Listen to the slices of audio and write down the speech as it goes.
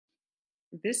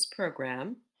This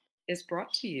program is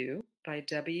brought to you by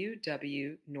W.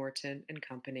 W. Norton and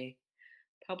Company,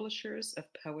 publishers of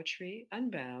Poetry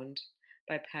Unbound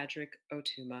by Padraig Ó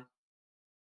Tuama.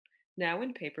 Now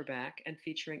in paperback and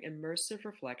featuring immersive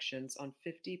reflections on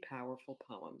 50 powerful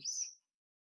poems.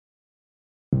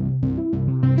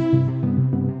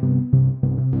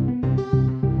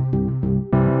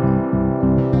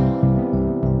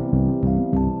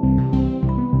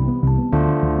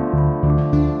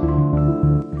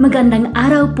 Magandang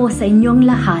araw po sa inyong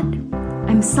lahat.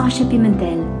 I'm Sasha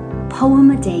Pimentel,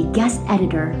 Poem a Day guest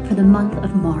editor for the month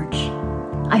of March.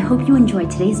 I hope you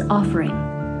enjoyed today's offering,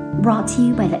 brought to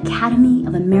you by the Academy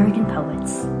of American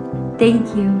Poets. Thank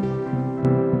you.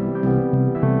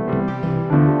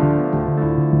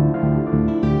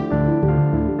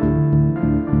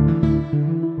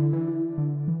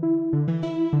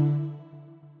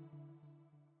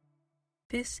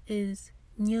 This is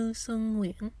Nyo Sung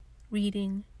Wing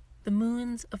reading The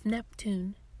Moons of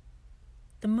Neptune.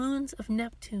 The Moons of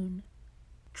Neptune.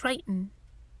 Triton.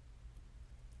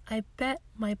 I bet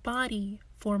my body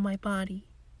for my body.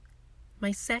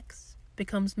 My sex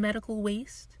becomes medical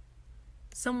waste.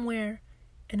 Somewhere,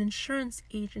 an insurance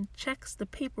agent checks the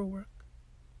paperwork.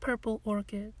 Purple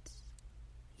orchids,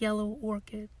 yellow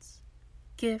orchids,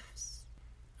 gifts.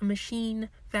 A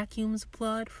machine vacuums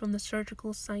blood from the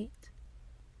surgical site.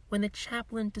 When the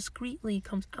chaplain discreetly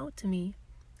comes out to me,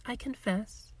 I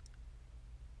confess.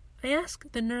 I ask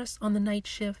the nurse on the night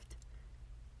shift,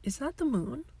 "Is that the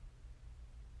moon?"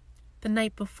 The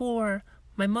night before,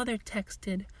 my mother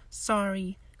texted,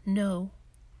 "Sorry, no."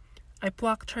 I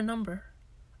blocked her number.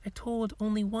 I told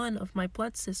only one of my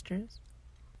blood sisters.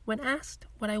 When asked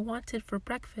what I wanted for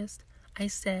breakfast, I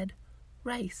said,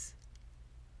 rice.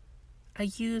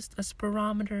 I used a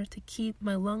spirometer to keep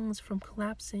my lungs from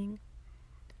collapsing.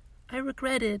 I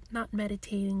regretted not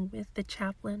meditating with the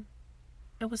chaplain.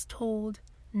 I was told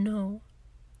no.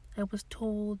 I was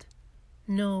told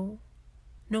no.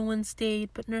 No one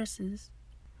stayed but nurses.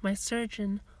 My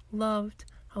surgeon loved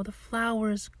how the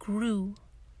flowers grew.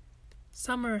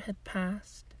 Summer had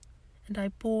passed, and I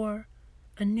bore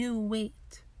a new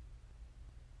weight.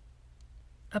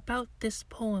 About this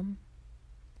poem.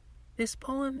 This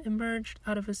poem emerged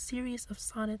out of a series of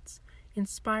sonnets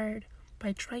inspired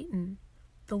by Triton,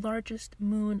 the largest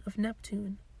moon of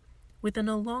Neptune, within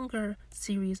a longer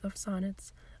series of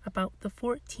sonnets about the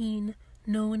 14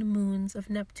 known moons of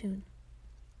Neptune.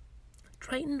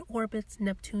 Triton orbits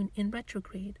Neptune in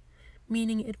retrograde,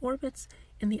 meaning it orbits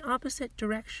in the opposite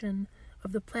direction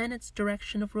of the planet's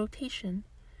direction of rotation,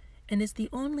 and is the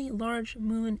only large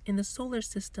moon in the solar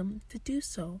system to do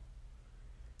so.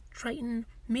 Triton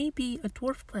may be a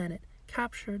dwarf planet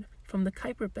captured from the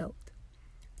Kuiper Belt.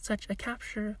 Such a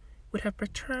capture would have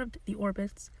perturbed the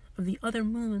orbits of the other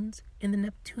moons in the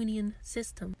Neptunian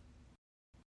system.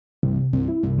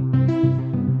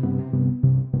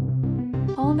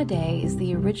 Poem a Day is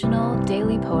the original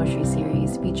daily poetry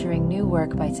series featuring new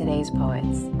work by today's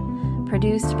poets.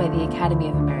 Produced by the Academy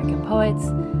of American Poets,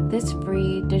 this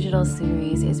free digital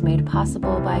series is made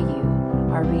possible by you,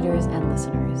 our readers and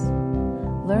listeners.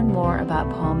 Learn more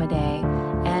about Poem a Day,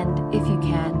 and if you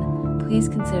can, please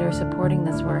consider supporting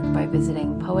this work by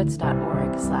visiting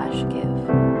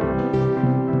poets.org/give.